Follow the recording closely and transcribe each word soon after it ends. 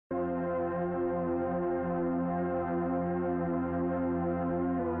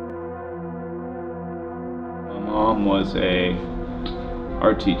mom was a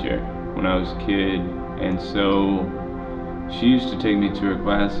art teacher when I was a kid, and so she used to take me to her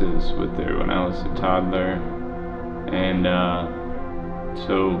classes with her when I was a toddler, and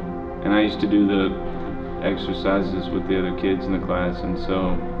and I used to do the exercises with the other kids in the class, and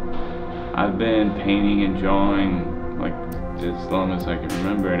so I've been painting and drawing like as long as I can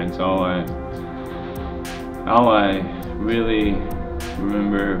remember, and it's all I really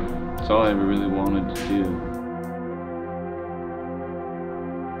remember. It's all I ever really wanted to do.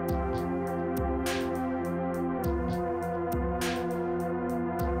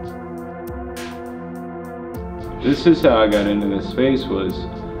 This is how I got into this space. Was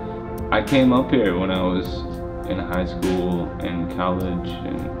I came up here when I was in high school and college,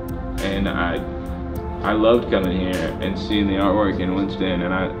 and I loved coming here and seeing the artwork in Winston,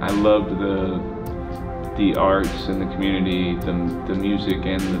 and I loved the arts and the community, the music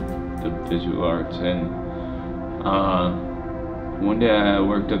and the visual arts. And one day I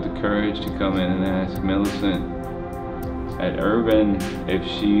worked up the courage to come in and ask Millicent at Urban if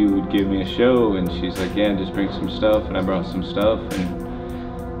she would give me a show, and she's like, yeah, just bring some stuff. And I brought some stuff, and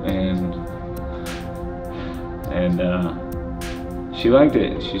she liked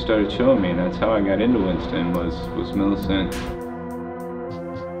it. She started showing me, and that's how I got into Winston, was Millicent.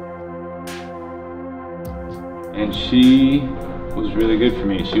 And she was really good for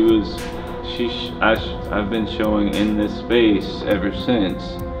me. I've been showing in this space ever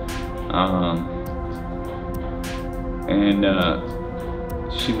since.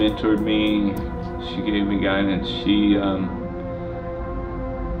 She mentored me, she gave me guidance, she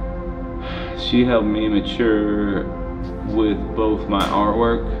helped me mature with both my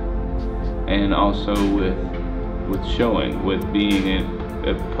artwork and also with showing, with being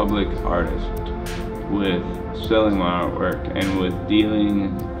a public artist, with selling my artwork, and with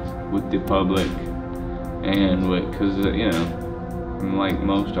dealing with the public, and because you know, like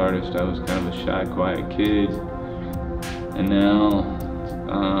most artists, I was kind of a shy, quiet kid, and now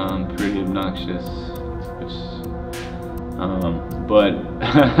I'm pretty obnoxious, but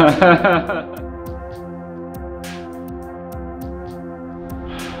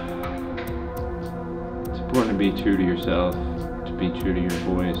it's important to be true to yourself, to be true to your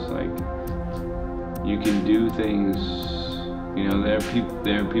voice. Like, you can do things, you know, there are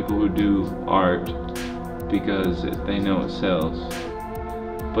people who do art because they know it sells,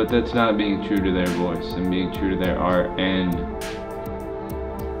 but that's not being true to their voice and being true to their art. And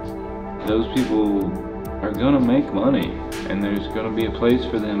those people are gonna make money, and there's gonna be a place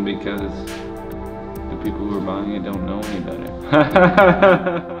for them because the people who are buying it don't know any better.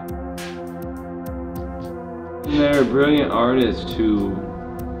 And there are brilliant artists who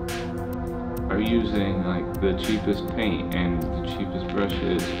are using like the cheapest paint and the cheapest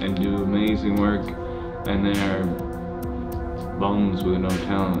brushes and do amazing work, and there are bums with no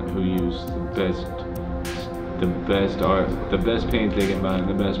talent who use the best art, the best paint they can buy, and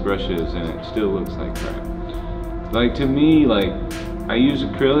the best brushes, and it still looks like crap. Like, to me, like, I use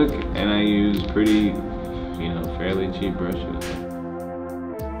acrylic and I use pretty, you know, fairly cheap brushes.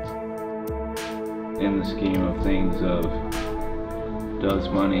 In the scheme of things of, does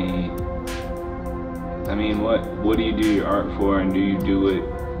money, I mean, what do you do your art for, and do you do it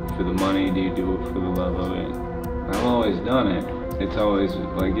for the money? Do you do it for the love of it? I've always done it. It's always,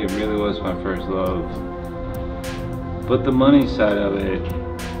 like, it really was my first love. But the money side of it,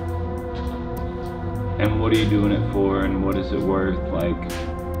 and what are you doing it for, and what is it worth? Like,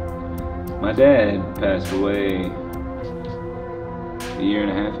 my dad passed away a year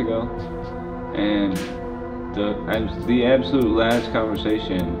and a half ago, and the absolute last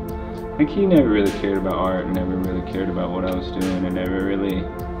conversation, like, he never really cared about art, and never really cared about what I was doing, and never really,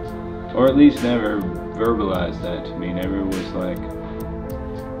 or at least never verbalized that to me, never was like,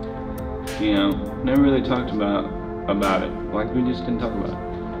 you know, never really talked about it, like, we just didn't talk about it.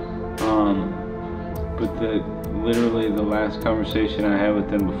 But literally the last conversation I had with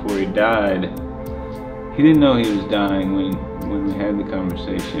him before he died, he didn't know he was dying when we had the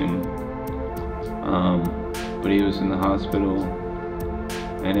conversation, but he was in the hospital,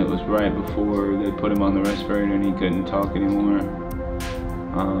 and it was right before they put him on the respirator and he couldn't talk anymore.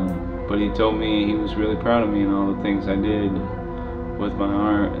 But he told me he was really proud of me and all the things I did with my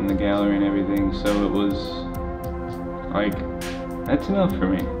art and the gallery and everything, so it was like, that's enough for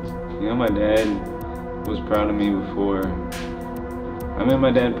me. You know, my dad was proud of me before I made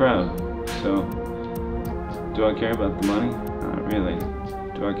my dad proud. So, do I care about the money? Not really.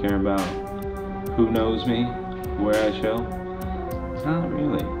 Do I care about who knows me, where I show? Not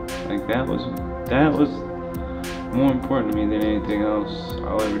really. Like, that was more important to me than anything else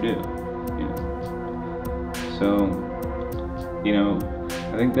I'll ever do. You know? So, you know,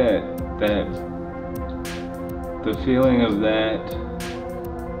 I think that the feeling of that,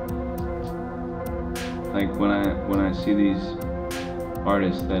 like when I see these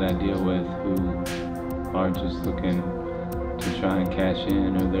artists that I deal with who are just looking to try and cash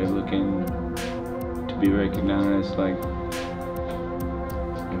in, or they're looking to be recognized, like,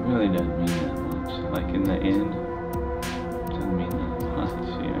 it really doesn't mean that much. Like, in the end, it doesn't mean that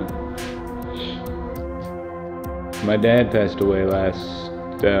much, you know? My dad passed away last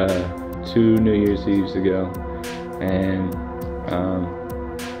 2 New Year's Eves ago, and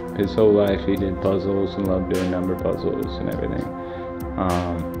his whole life he did puzzles and loved doing number puzzles and everything.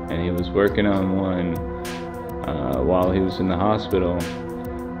 And he was working on one while he was in the hospital.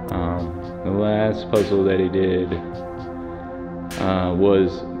 The last puzzle that he did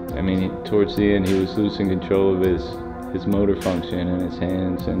was, I mean, towards the end he was losing control of his motor function in his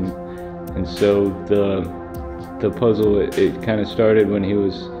hands, and so the puzzle, it kind of started when he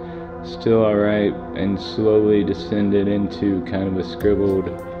was still alright and slowly descended into kind of a scribbled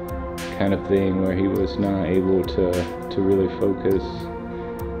kind of thing where he was not able to really focus.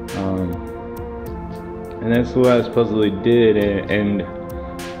 And that's the last puzzle he did, and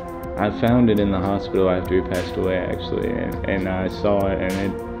I found it in the hospital after he passed away, actually, and I saw it,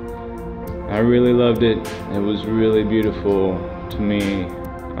 and I really loved it. It was really beautiful to me,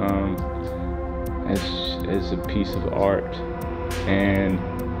 as a piece of art, and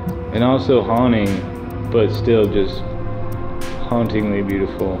also haunting, but still just hauntingly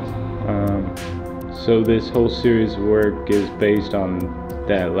beautiful. So this whole series of work is based on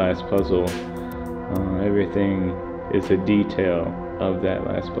that last puzzle. Everything is a detail of that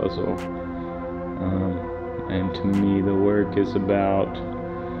last puzzle. And to me, the work is about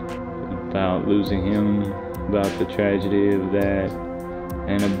losing him, about the tragedy of that,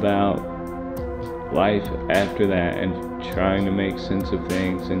 and about life after that, and trying to make sense of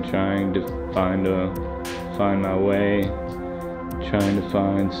things, and trying to find my way, trying to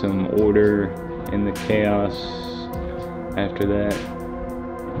find some order in the chaos after that.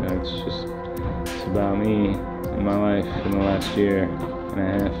 It's about me and my life in the last year and a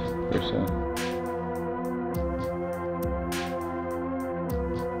half or so.